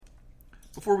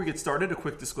Before we get started, a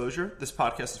quick disclosure. This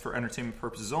podcast is for entertainment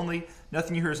purposes only.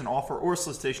 Nothing you hear is an offer or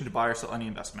solicitation to buy or sell any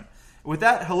investment. With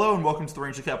that, hello and welcome to the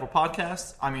Rangeley Capital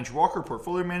Podcast. I'm Andrew Walker,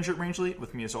 Portfolio Manager at Rangeley.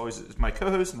 With me as always is my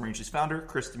co-host and Rangeley's founder,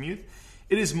 Chris Demuth.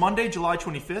 It is Monday, July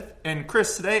 25th. And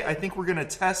Chris, today I think we're going to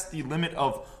test the limit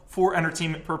of for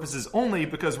entertainment purposes only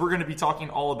because we're going to be talking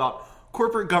all about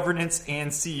corporate governance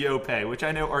and CEO pay, which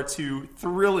I know are two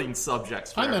thrilling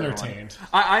subjects for everyone. Entertained.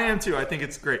 I am too. I think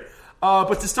it's great.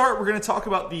 But to start, we're going to talk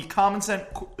about the common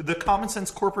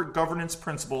sense corporate governance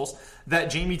principles that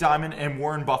Jamie Dimon and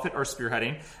Warren Buffett are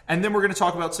spearheading. And then we're going to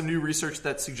talk about some new research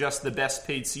that suggests the best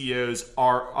paid CEOs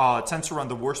tend to run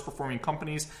the worst performing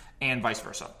companies and vice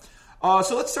versa.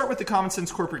 So let's start with the common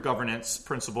sense corporate governance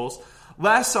principles.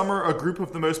 Last summer, a group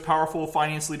of the most powerful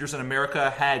finance leaders in America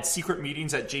had secret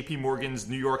meetings at JP Morgan's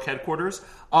New York headquarters.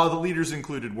 The leaders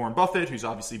included Warren Buffett, who's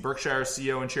obviously Berkshire's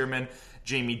CEO and chairman,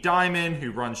 Jamie Dimon,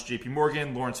 who runs JP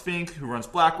Morgan, Lawrence Fink, who runs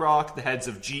BlackRock, the heads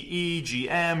of GE,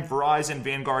 GM, Verizon,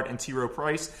 Vanguard, and T. Rowe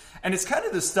Price. And it's kind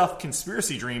of the stuff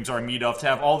conspiracy dreams are made of, to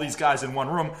have all these guys in one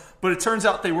room. But it turns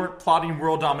out they weren't plotting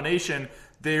world domination.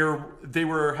 They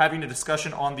were having a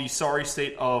discussion on the sorry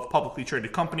state of publicly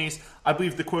traded companies. I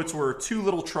believe the quotes were too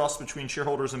little trust between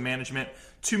shareholders and management,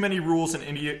 too many rules and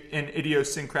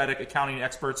idiosyncratic accounting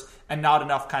experts, and not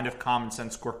enough kind of common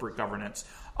sense corporate governance.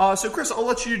 So Chris, I'll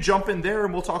let you jump in there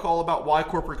and we'll talk all about why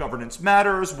corporate governance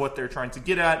matters, what they're trying to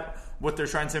get at, what they're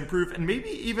trying to improve, and maybe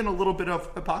even a little bit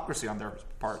of hypocrisy on their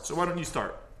part. So why don't you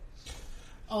start?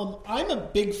 I'm a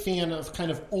big fan of kind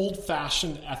of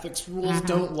old-fashioned ethics rules. Mm-hmm.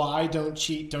 Don't lie, don't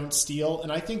cheat, don't steal.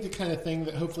 And I think the kind of thing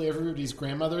that hopefully everybody's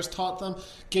grandmothers taught them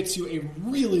gets you a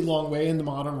really long way in the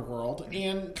modern world.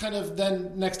 And kind of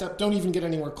then next up, don't even get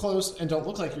anywhere close and don't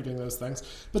look like you're doing those things.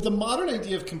 But the modern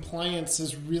idea of compliance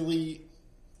is really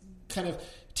kind of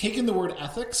taken the word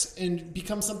ethics and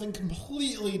become something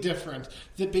completely different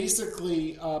that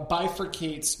basically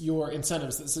bifurcates your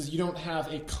incentives, that says you don't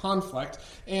have a conflict.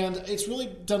 And it's really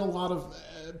done a lot of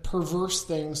perverse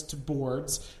things to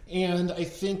boards. And I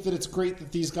think that it's great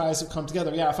that these guys have come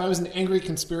together. Yeah, if I was an angry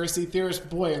conspiracy theorist,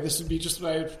 boy, this would be just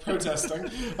what I was protesting.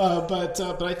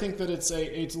 But I think that it's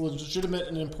a legitimate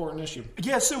and important issue.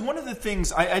 Yeah, so one of the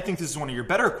things, I think this is one of your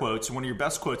better quotes, one of your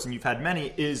best quotes, and you've had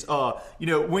many, is,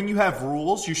 when you have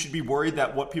rules, you should be worried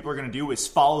that what people are going to do is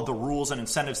follow the rules and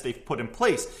incentives they've put in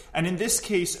place. And in this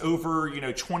case, over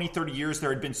 20, 30 years, there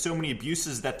had been so many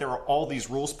abuses that there are all these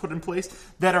rules put in place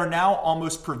that are now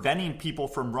almost preventing people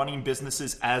from running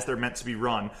businesses as they're meant to be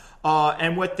run.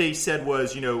 And what they said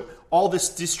was, all this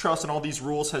distrust and all these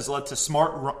rules has led to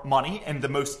smart money and the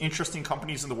most interesting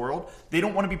companies in the world. They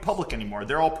don't want to be public anymore.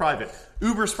 They're all private.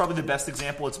 Uber is probably the best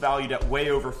example. It's valued at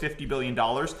way over $50 billion,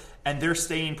 and they're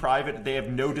staying private. They have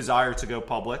no desire to go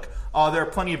public. There are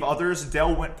plenty of others.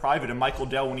 Dell went private, and Michael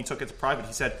Dell, when he took it private,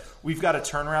 he said, we've got a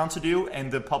turnaround to do, and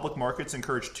the public markets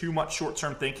encourage too much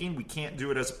short-term thinking. We can't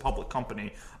do it as a public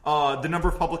company. The number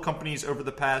of public companies over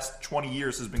the past 20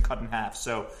 years has been cut in half.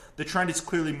 So the trend is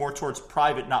clearly more towards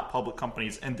private, not public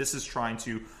companies, and this is trying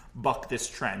to buck this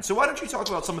trend. So why don't you talk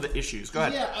about some of the issues? Go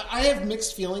ahead. Yeah, I have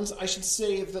mixed feelings. I should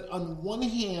say that on one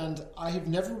hand, I have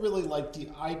never really liked the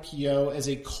IPO as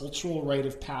a cultural rite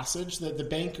of passage, that the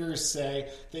bankers say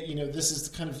that, this is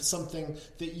kind of something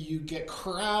that you get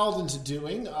corralled into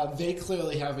doing. They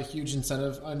clearly have a huge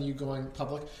incentive on you going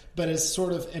public, but as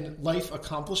sort of a life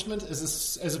accomplishment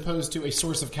as opposed to a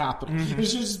source of capital. Mm-hmm. It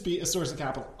should just be a source of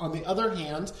capital. On the other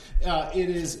hand, it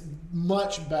is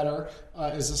much better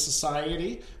as a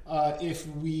society if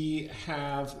we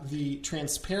have the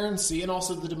transparency and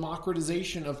also the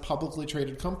democratization of publicly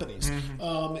traded companies.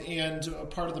 Mm-hmm.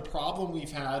 And part of the problem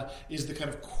we've had is the kind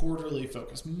of quarterly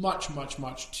focus, much, much,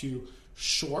 much too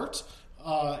short.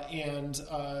 And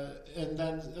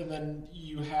then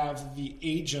you have the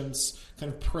agents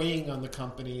kind of preying on the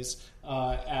companies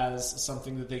as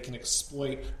something that they can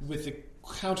exploit, with the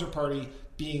counterparty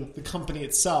being the company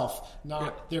itself,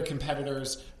 not their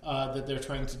competitors that they're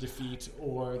trying to defeat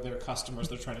or their customers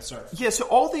they're trying to serve. Yeah, so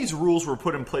all these rules were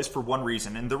put in place for one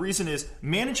reason, and the reason is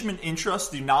management interests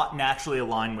do not naturally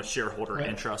align with shareholder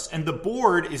interests, and the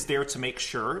board is there to make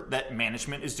sure that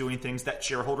management is doing things that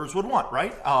shareholders would want,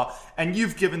 right? And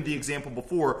you've given the example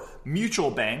before, mutual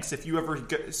banks. If you ever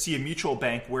see a mutual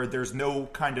bank where there's no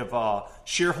kind of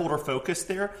shareholder focus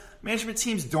there, management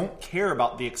teams don't care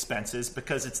about the expenses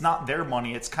because it's not their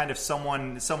money. It's kind of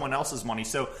someone else's money.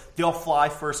 So they'll fly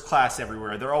first class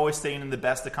everywhere. They're always staying in the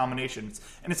best accommodations.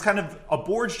 And it's kind of a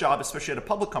board's job, especially at a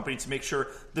public company, to make sure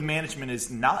the management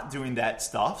is not doing that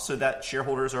stuff so that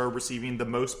shareholders are receiving the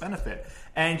most benefit.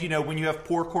 And, when you have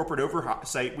poor corporate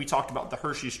oversight, we talked about the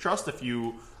Hershey's Trust a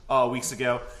few weeks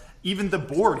ago. even the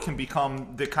board can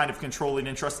become the kind of controlling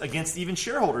interest against even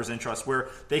shareholders' interest, where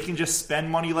they can just spend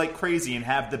money like crazy and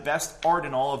have the best art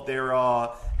in all of their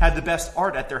have the best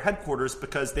art at their headquarters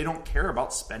because they don't care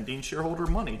about spending shareholder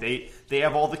money. They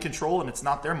have all the control and it's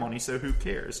not their money, so who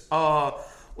cares?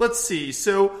 Let's see.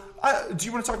 So, do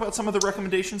you want to talk about some of the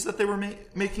recommendations that they were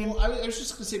making? Well, I was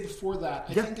just going to say before that,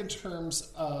 I think in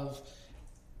terms of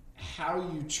how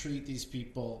you treat these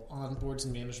people on boards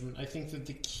and management, I think that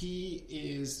the key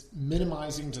is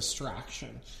minimizing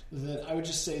distraction. That I would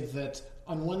just say that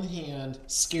on one hand,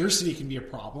 scarcity can be a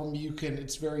problem.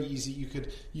 It's very easy.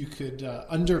 You could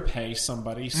underpay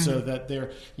somebody so that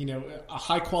they're, a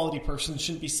high quality person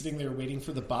shouldn't be sitting there waiting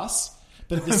for the bus.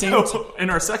 But at the same time, in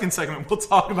our second segment, we'll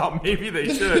talk about maybe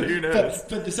they should. Who knows?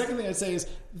 But the second thing I'd say is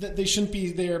that they shouldn't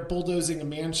be there bulldozing a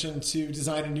mansion to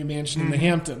design a new mansion in the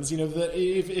Hamptons. That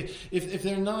if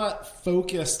they're not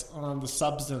focused on the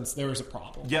substance, there is a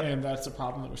problem. Yep. And that's a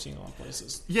problem that we're seeing in a lot of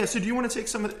places. Yeah. So do you want to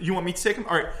take you want me to take them?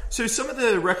 All right. So some of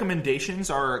the recommendations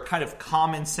are kind of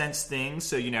common sense things.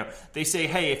 So they say,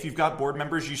 hey, if you've got board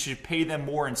members, you should pay them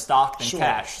more in stock than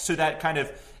cash. So that kind of.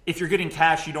 If you're getting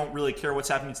cash, you don't really care what's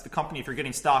happening to the company. If you're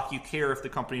getting stock, you care if the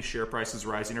company's share price is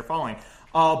rising or falling.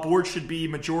 Board should be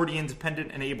majority independent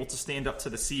and able to stand up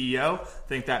to the CEO. I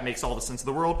think that makes all the sense of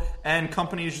the world. And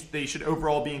companies, they should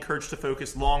overall be encouraged to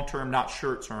focus long-term, not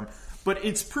short-term. But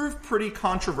it's proved pretty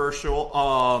controversial.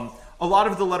 A lot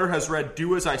of the letter has read,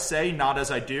 do as I say, not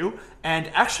as I do. And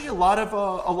actually a lot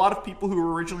of people who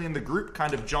were originally in the group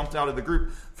kind of jumped out of the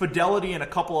group. Fidelity and a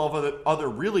couple of other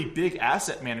really big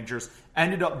asset managers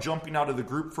ended up jumping out of the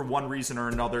group for one reason or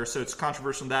another. So it's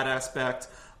controversial in that aspect.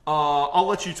 I'll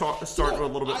let you start a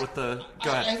little bit with the...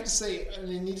 Go ahead. I have to say, and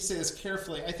I need to say this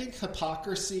carefully, I think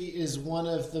hypocrisy is one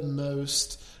of the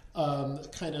most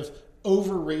kind of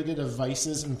overrated of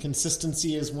vices, and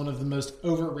consistency is one of the most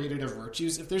overrated of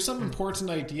virtues. If there's some important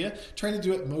idea, trying to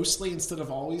do it mostly instead of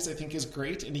always, I think is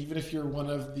great, and even if you're one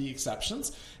of the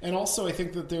exceptions. And also, I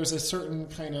think that there's a certain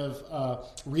kind of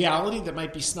reality that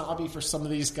might be snobby for some of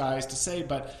these guys to say,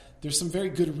 but there's some very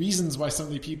good reasons why some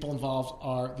of the people involved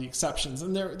are the exceptions.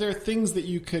 And there are things that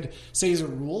you could say as a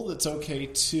rule that's okay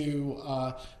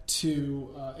to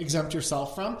exempt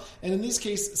yourself from. And in this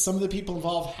case, some of the people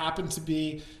involved happen to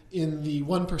be in the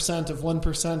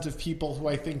 1% of people who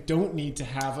I think don't need to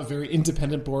have a very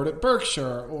independent board at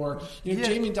Berkshire, or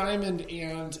Jamie Dimon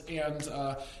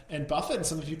and Buffett and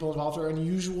some of the people involved are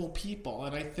unusual people,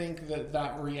 and I think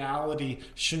that reality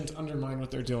shouldn't undermine what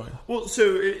they're doing. Well,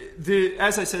 so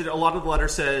as I said, a lot of the letter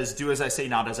says, do as I say,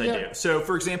 not as I do. So,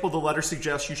 for example, the letter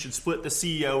suggests you should split the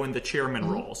CEO and the chairman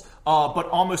roles, but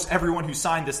almost everyone who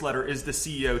signed this letter is the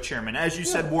CEO chairman. As you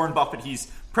said, Warren Buffett,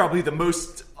 he's probably the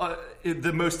most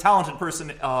talented person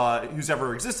who's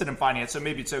ever existed in finance, so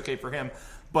maybe it's okay for him.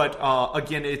 But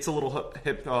again, it's a little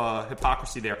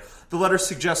hypocrisy there. The letter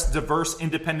suggests diverse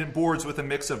independent boards with a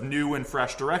mix of new and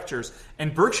fresh directors.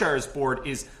 And Berkshire's board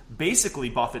is basically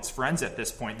Buffett's friends at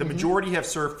this point. The majority have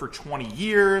served for 20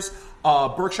 years.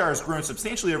 Berkshire has grown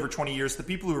substantially over 20 years. The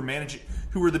people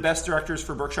who were the best directors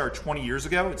for Berkshire 20 years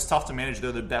ago, it's tough to manage.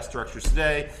 They're the best directors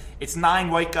today. It's 9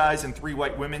 white guys and 3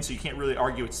 white women, so you can't really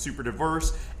argue it's super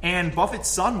diverse. And Buffett's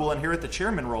son will inherit the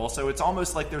chairman role, so it's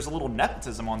almost like there's a little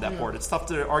nepotism on that board. It's tough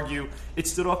to argue it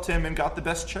stood up to him and got the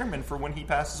best chairman for when he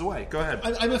passes away. Go ahead.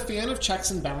 I'm a fan of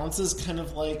checks and balances, kind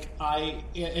of like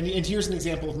and here's an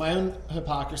example of my own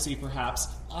hypocrisy, perhaps.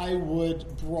 I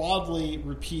would broadly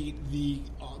repeat the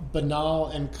banal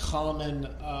and common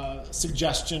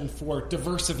suggestion for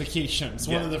diversification. It's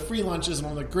one of the free lunches and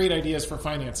one of the great ideas for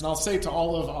finance. And I'll say to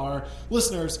all of our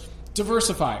listeners,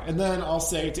 diversify. And then I'll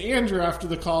say to Andrew after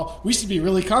the call, we should be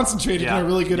really concentrated on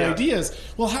really good ideas.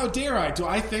 Well, how dare I? Do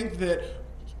I think that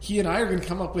he and I are going to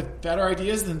come up with better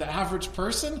ideas than the average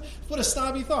person? What a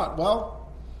snobby thought. Well,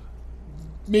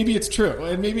 maybe it's true,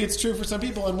 and maybe it's true for some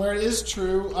people, and where it is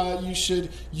true, you should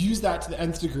use that to the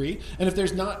nth degree. And if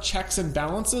there's not checks and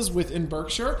balances within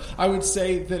Berkshire, I would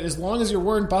say that as long as you're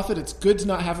Warren Buffett, it's good to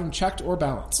not have him checked or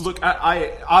balanced. Look,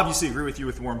 I obviously agree with you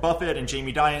with Warren Buffett and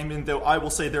Jamie Dimon, though I will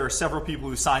say there are several people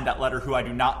who signed that letter who I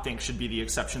do not think should be the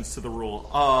exceptions to the rule.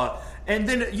 And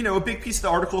then, a big piece of the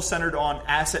article centered on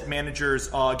asset managers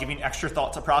giving extra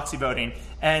thought to proxy voting.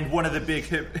 And one of the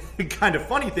big kind of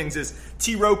funny things is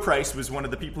T. Rowe Price was one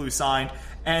of the people who signed.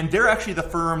 And they're actually the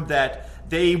firm that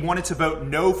they wanted to vote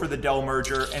no for the Dell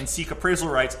merger and seek appraisal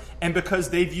rights. And because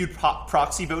they viewed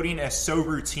proxy voting as so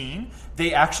routine,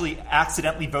 they actually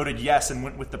accidentally voted yes and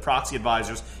went with the proxy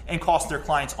advisors and cost their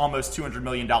clients almost $200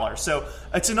 million. So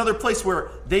it's another place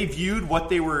where they viewed what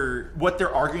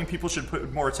they're arguing people should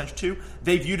put more attention to.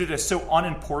 They viewed it as so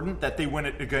unimportant that they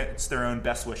went against their own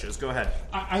best wishes. Go ahead.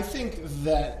 I think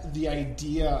that the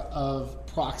idea of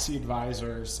proxy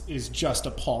advisors is just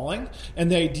appalling. And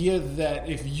the idea that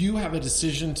if you have a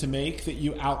decision to make that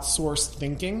you outsource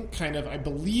thinking, I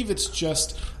believe it's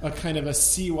just a kind of a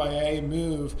CYA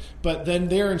move, but then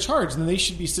they're in charge and they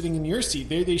should be sitting in your seat.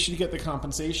 They should get the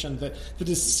compensation. That the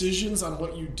decisions on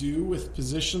what you do with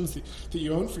positions that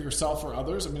you own for yourself or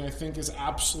others, I think is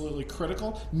absolutely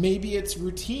critical. Maybe it's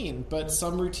routine, but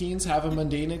some routines have a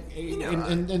mundane,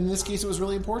 and in this case it was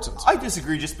really important. I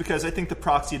disagree just because I think the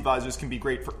proxy advisors can be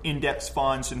great for index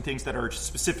funds and things that are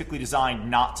specifically designed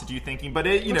not to do thinking. But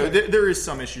there is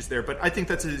some issues there. But I think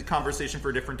that's a conversation for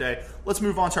a different day. Let's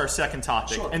move on to our second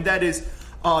topic, and that is,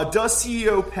 does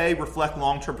CEO pay reflect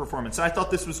long-term performance? And I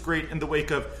thought this was great in the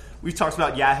wake of, we've talked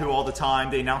about Yahoo all the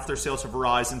time. They announced their sales to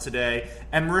Verizon today.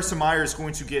 And Marissa Mayer is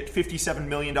going to get $57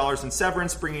 million in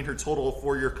severance, bringing her total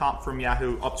four-year comp from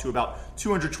Yahoo up to about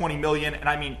 $220 million.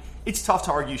 And it's tough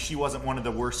to argue she wasn't one of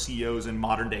the worst CEOs in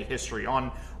modern-day history.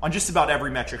 On just about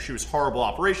every metric, she was horrible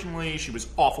operationally. She was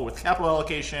awful with capital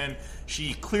allocation.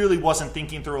 She clearly wasn't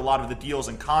thinking through a lot of the deals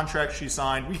and contracts she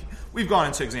signed. We've gone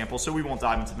into examples, so we won't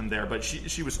dive into them there, but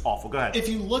she was awful. Go ahead. If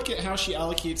you look at how she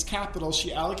allocates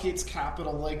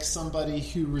capital like somebody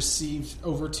who received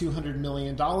over $200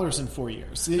 million in 4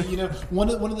 years. One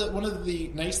of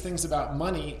the nice things about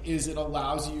money is it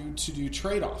allows you to do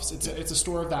trade-offs. It's a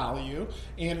store of value,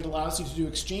 and it allows you to do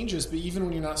exchanges, but even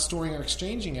when you're not storing or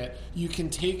exchanging it, you can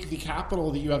take the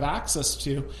capital that you have access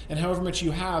to, and however much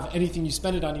you have, anything you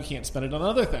spend it on, you can't spend it on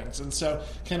other things. And so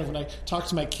when I talk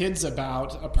to my kids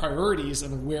about priorities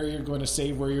and where you're going to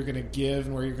save, where you're going to give,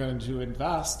 and where you're going to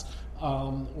invest,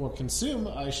 or consume,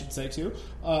 I should say too,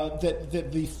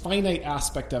 that the finite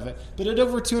aspect of it. But at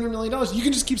over $200 million, you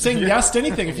can just keep saying yes to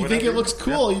anything. If you think it looks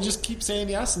cool, you just keep saying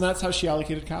yes, and that's how she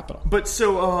allocated capital. But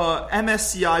so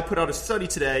MSCI put out a study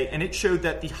today, and it showed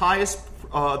that the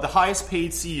highest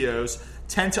paid CEOs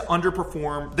tend to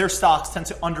underperform, their stocks tend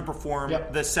to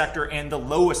underperform the sector, and the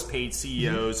lowest paid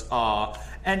CEOs.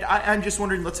 And I'm just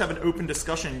wondering, let's have an open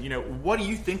discussion. What do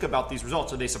you think about these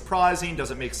results? Are they surprising?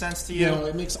 Does it make sense to you?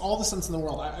 It makes all the sense in the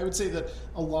world. I would say that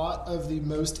a lot of the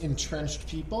most entrenched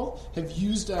people have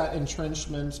used that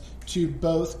entrenchment to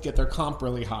both get their comp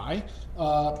really high,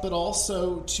 but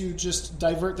also to just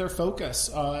divert their focus.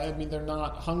 They're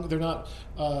not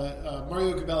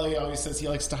Mario Gabelli always says he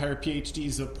likes to hire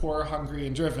PhDs of poor, hungry,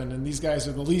 and driven, and these guys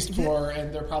are the least poor,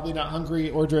 and they're probably not hungry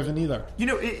or driven either.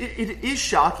 It is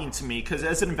shocking to me, because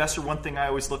as an investor, one thing I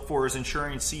always look for is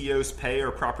ensuring CEOs' pay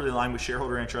are properly aligned with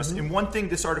shareholder interests. And one thing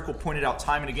this article pointed out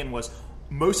time and again was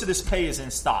most of this pay is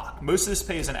in stock. Most of this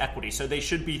pay is in equity, so they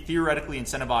should be theoretically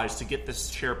incentivized to get this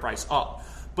share price up.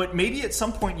 But maybe at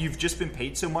some point you've just been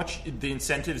paid so much, the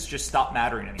incentives just stop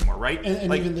mattering anymore, right?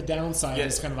 And even the downside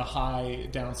is kind of a high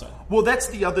downside. Well, that's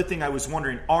the other thing I was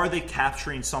wondering. Are they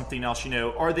capturing something else?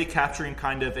 Are they capturing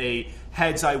kind of a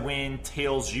heads I win,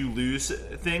 tails you lose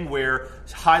thing, where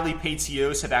highly paid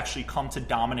CEOs have actually come to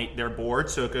dominate their board?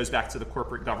 So it goes back to the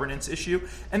corporate governance issue.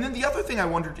 And then the other thing I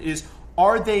wondered is,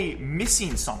 are they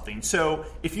missing something? So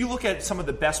if you look at some of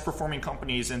the best performing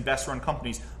companies and best run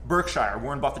companies, Berkshire,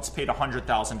 Warren Buffett's paid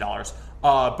 $100,000.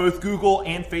 Both Google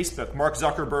and Facebook, Mark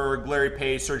Zuckerberg, Larry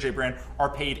Page, Sergey Brin are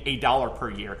paid $1 per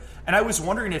year. And I was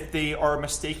wondering if they are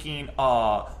mistaking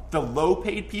the low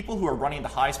paid people who are running the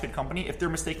highest paid company, if they're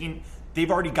mistaking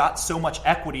they've already got so much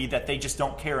equity that they just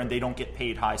don't care and they don't get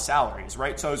paid high salaries,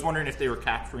 right? So I was wondering if they were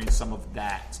capturing some of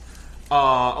that.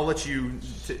 I'll let you...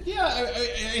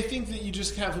 I think that you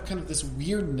just have kind of this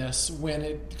weirdness when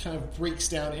it kind of breaks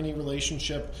down any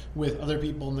relationship with other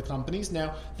people in the companies.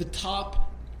 Now,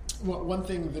 one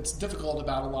thing that's difficult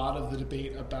about a lot of the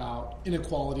debate about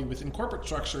inequality within corporate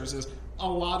structures is a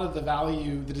lot of the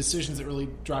value, the decisions that really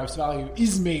drives value,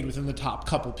 is made within the top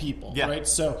couple people, right?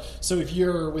 So if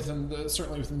you're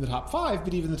certainly within the top 5,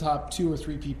 but even the top 2 or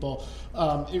 3 people,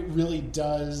 it really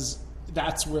does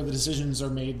that's where the decisions are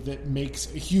made that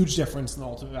makes a huge difference in the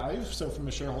ultimate value. So from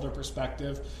a shareholder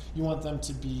perspective, you want them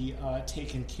to be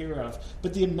taken care of.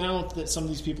 But the amount that some of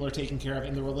these people are taken care of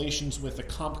and the relations with the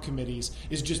comp committees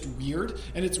is just weird.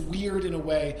 And it's weird in a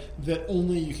way that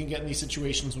only you can get in these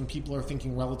situations when people are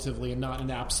thinking relatively and not in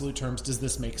absolute terms, does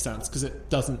this make sense? Because it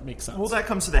doesn't make sense. Well, that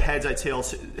comes to the heads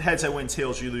I win,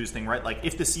 tails you lose thing, right? Like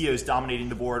if the CEO is dominating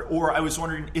the board, or I was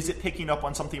wondering, is it picking up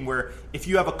on something where if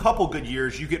you have a couple good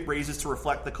years, you get raises to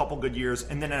reflect the couple good years,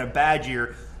 and then in a bad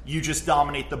year, you just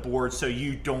dominate the board, so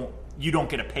you don't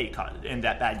get a pay cut in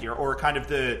that bad year, or kind of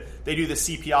they do the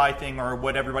CPI thing, or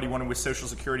what everybody wanted with Social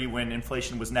Security when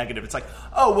inflation was negative. It's like,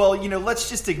 oh well, let's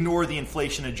just ignore the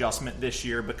inflation adjustment this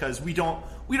year because we don't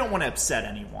want to upset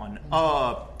anyone.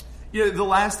 The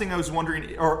last thing I was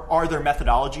wondering, are there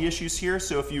methodology issues here?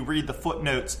 So if you read the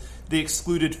footnotes, they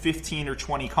excluded 15 or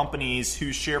 20 companies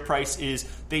whose share price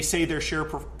they say their share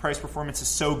price performance is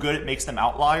so good it makes them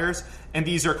outliers. And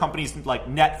these are companies like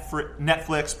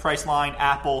Netflix, Priceline,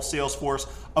 Apple, Salesforce,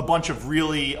 a bunch of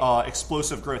really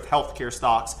explosive growth healthcare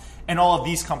stocks. And all of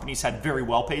these companies had very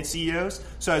well-paid CEOs.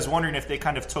 So I was wondering if they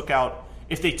kind of took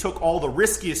all the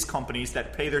riskiest companies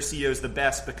that pay their CEOs the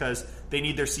best because they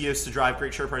need their CEOs to drive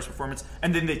great share price performance,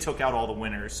 and then they took out all the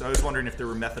winners. So I was wondering if there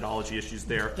were methodology issues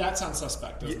there. That sounds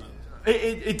suspect, doesn't it?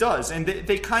 It does, and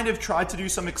they kind of tried to do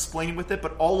some explaining with it,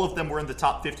 but all of them were in the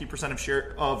top 50% of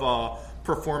share of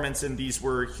performance, and these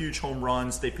were huge home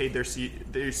runs. They paid their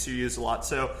CEOs a lot.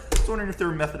 So I was wondering if there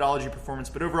were methodology performance,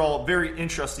 but overall, very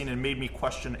interesting and made me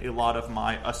question a lot of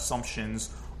my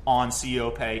assumptions on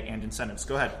CEO pay and incentives.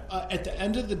 Go ahead. At the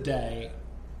end of the day,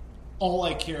 all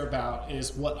I care about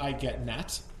is what I get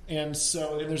net. And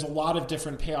there's a lot of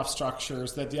different payoff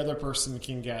structures that the other person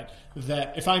can get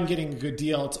that if I'm getting a good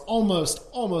deal, it's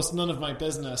almost none of my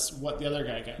business what the other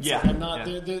guy gets. Yeah. Like I'm not,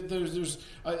 there's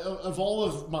of all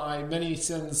of my many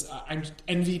sins,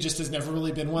 envy just has never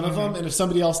really been one of them. And if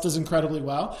somebody else does incredibly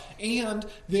well, and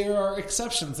there are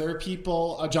exceptions. There are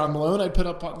people, John Malone I'd put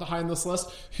up behind this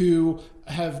list, who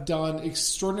have done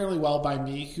extraordinarily well by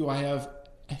me, who I have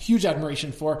a huge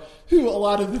admiration for, who a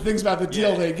lot of the things about the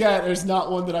deal they get is not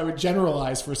one that I would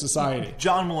generalize for society.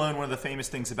 John Malone, one of the famous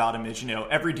things about him is,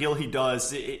 every deal he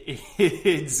does,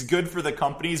 it's good for the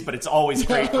companies, but it's always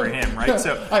great for him, right?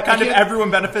 So everyone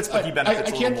benefits, but he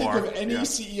benefits a little more. I can't think of any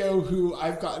CEO who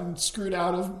I've gotten screwed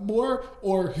out of more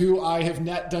or who I have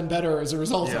net done better as a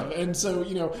result of. And so,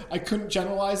 I couldn't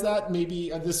generalize that.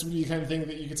 Maybe this would be the kind of thing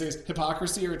that you could say is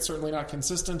hypocrisy, or it's certainly not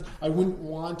consistent. I wouldn't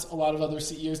want a lot of other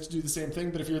CEOs to do the same thing,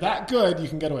 but if you're that good, you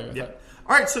can get away with it.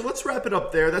 All right, so let's wrap it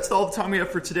up there. That's all the time we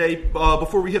have for today.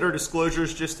 Before we hit our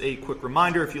disclosures, just a quick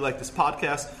reminder, if you like this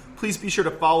podcast, please be sure to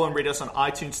follow and rate us on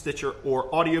iTunes, Stitcher, or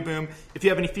AudioBoom. If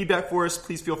you have any feedback for us,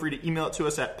 please feel free to email it to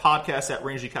us at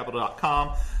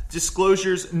podcast@rangecapital.com.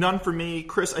 Disclosures, none for me.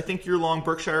 Chris, I think you're long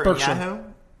Berkshire. And Yahoo?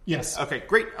 Yes. Okay,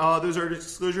 great. Those are our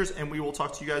disclosures, and we will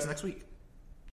talk to you guys next week.